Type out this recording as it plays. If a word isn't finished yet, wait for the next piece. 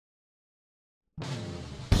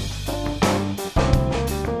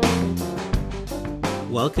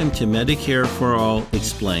Welcome to Medicare for All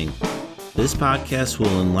Explained. This podcast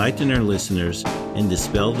will enlighten our listeners and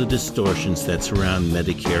dispel the distortions that surround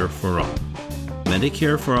Medicare for All.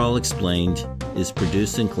 Medicare for All Explained is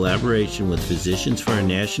produced in collaboration with Physicians for a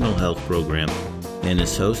National Health Program and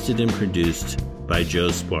is hosted and produced by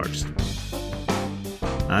Joe Sparks.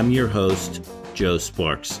 I'm your host, Joe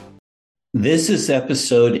Sparks. This is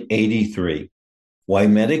episode 83, Why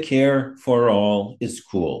Medicare for All is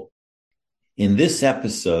Cool. In this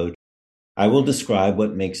episode, I will describe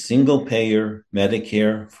what makes single-payer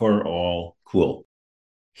Medicare for All cool.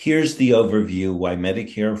 Here's the overview why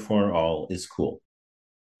Medicare for All is cool.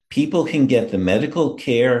 People can get the medical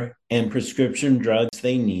care and prescription drugs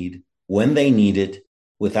they need when they need it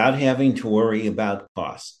without having to worry about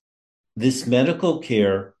cost. This medical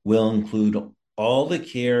care will include all the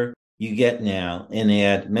care you get now and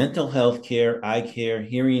add mental health care, eye care,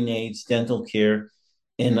 hearing aids, dental care,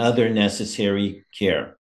 and other necessary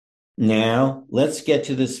care. Now, let's get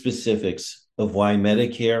to the specifics of why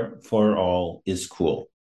Medicare for All is cool.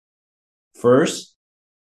 First,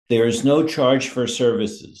 there is no charge for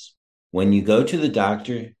services. When you go to the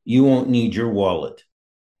doctor, you won't need your wallet.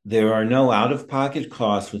 There are no out-of-pocket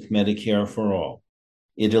costs with Medicare for All.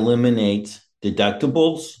 It eliminates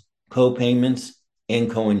deductibles, co-payments, and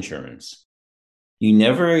coinsurance. You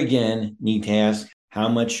never again need to ask how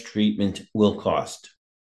much treatment will cost.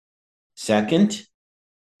 Second,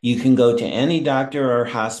 you can go to any doctor or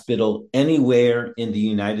hospital anywhere in the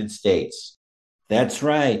United States. That's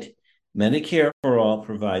right. Medicare for All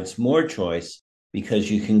provides more choice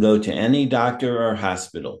because you can go to any doctor or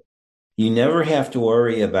hospital. You never have to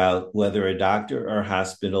worry about whether a doctor or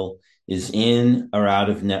hospital is in or out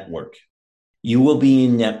of network. You will be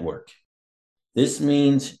in network. This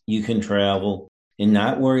means you can travel and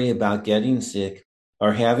not worry about getting sick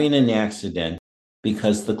or having an accident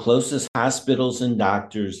because the closest hospitals and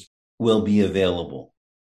doctors will be available.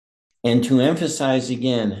 And to emphasize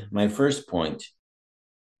again my first point,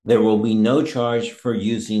 there will be no charge for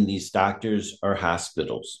using these doctors or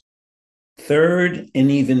hospitals. Third, and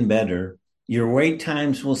even better, your wait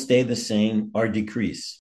times will stay the same or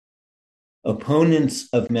decrease. Opponents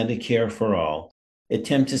of Medicare for All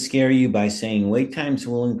attempt to scare you by saying wait times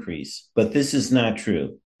will increase, but this is not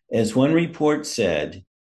true. As one report said,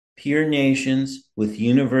 peer nations with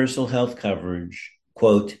universal health coverage,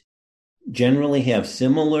 quote, generally have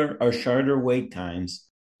similar or shorter wait times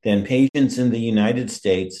than patients in the United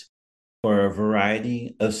States for a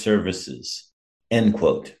variety of services, end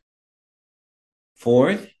quote.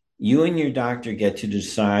 Fourth, you and your doctor get to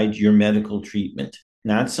decide your medical treatment,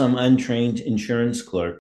 not some untrained insurance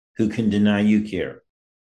clerk who can deny you care.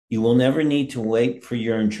 You will never need to wait for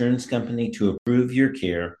your insurance company to approve your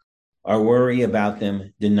care or worry about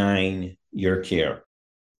them denying your care.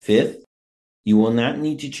 Fifth, you will not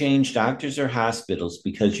need to change doctors or hospitals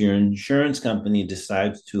because your insurance company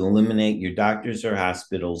decides to eliminate your doctors or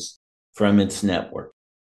hospitals from its network.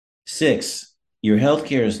 Sixth, your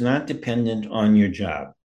healthcare is not dependent on your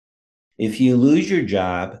job. If you lose your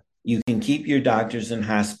job, you can keep your doctors and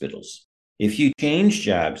hospitals. If you change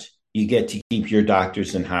jobs, you get to keep your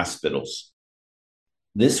doctors and hospitals.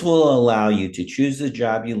 This will allow you to choose the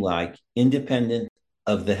job you like, independent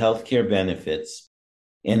of the healthcare benefits,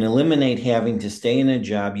 and eliminate having to stay in a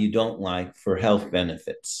job you don't like for health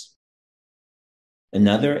benefits.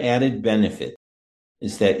 Another added benefit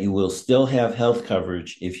is that you will still have health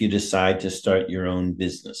coverage if you decide to start your own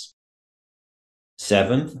business.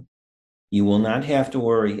 Seventh, you will not have to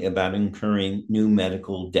worry about incurring new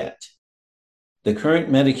medical debt. The current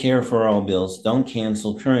Medicare for All bills don't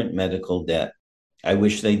cancel current medical debt. I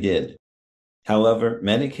wish they did. However,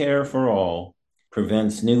 Medicare for All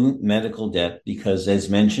prevents new medical debt because, as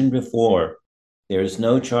mentioned before, there is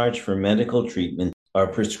no charge for medical treatment or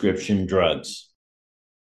prescription drugs.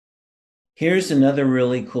 Here's another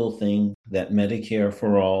really cool thing that Medicare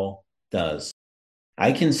for All does.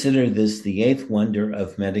 I consider this the eighth wonder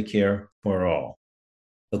of Medicare for All.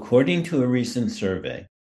 According to a recent survey,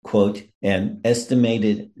 quote, an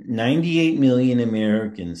estimated 98 million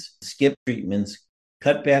Americans skip treatments,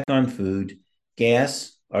 cut back on food,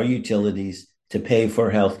 gas, or utilities to pay for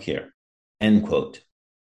health care, end quote.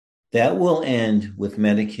 That will end with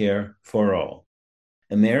Medicare for All.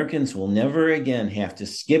 Americans will never again have to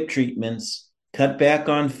skip treatments, cut back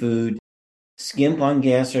on food, skimp on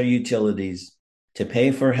gas or utilities to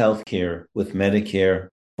pay for health care with Medicare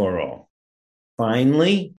for All.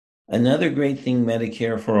 Finally, another great thing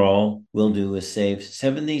Medicare for All will do is save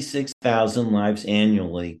 76,000 lives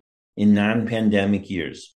annually in non-pandemic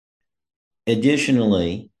years.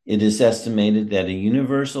 Additionally, it is estimated that a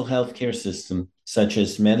universal healthcare system such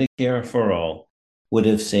as Medicare for All would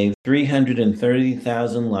have saved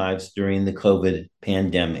 330,000 lives during the COVID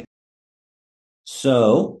pandemic.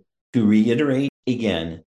 So, to reiterate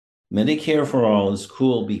again, Medicare for All is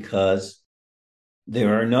cool because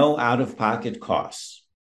there are no out-of-pocket costs.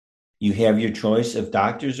 You have your choice of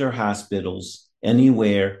doctors or hospitals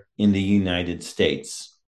anywhere in the United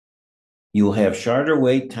States. You will have shorter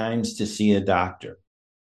wait times to see a doctor.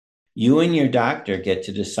 You and your doctor get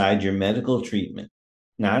to decide your medical treatment,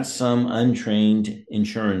 not some untrained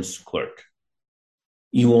insurance clerk.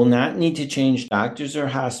 You will not need to change doctors or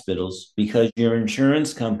hospitals because your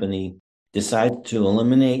insurance company decides to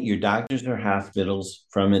eliminate your doctors or hospitals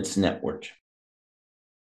from its network.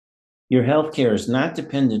 Your healthcare is not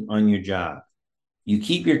dependent on your job. You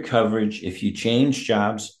keep your coverage if you change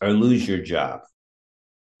jobs or lose your job.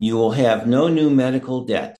 You will have no new medical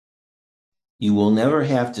debt. You will never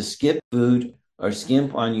have to skip food or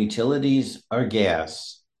skimp on utilities or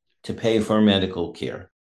gas to pay for medical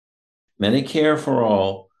care. Medicare for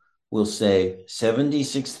All will save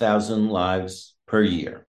 76,000 lives per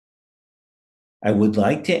year. I would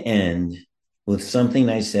like to end with something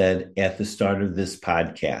I said at the start of this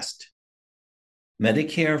podcast.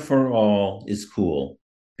 Medicare for All is cool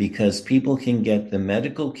because people can get the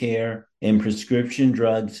medical care and prescription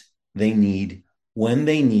drugs they need when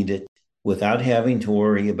they need it without having to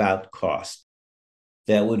worry about cost.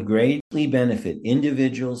 That would greatly benefit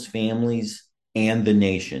individuals, families, and the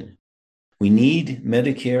nation. We need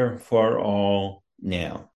Medicare for All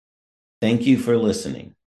now. Thank you for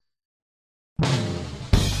listening.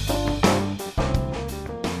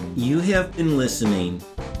 You have been listening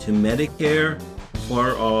to Medicare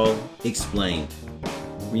for All Explained.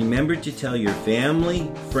 Remember to tell your family,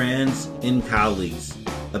 friends, and colleagues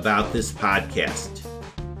about this podcast.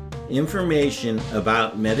 Information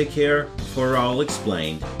about Medicare for All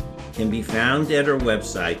Explained can be found at our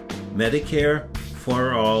website,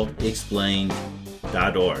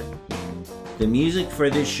 medicareforallexplained.org. The music for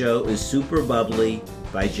this show is Super Bubbly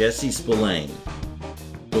by Jesse Spillane.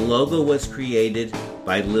 The logo was created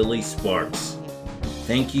by Lily Sparks.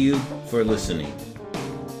 Thank you for listening.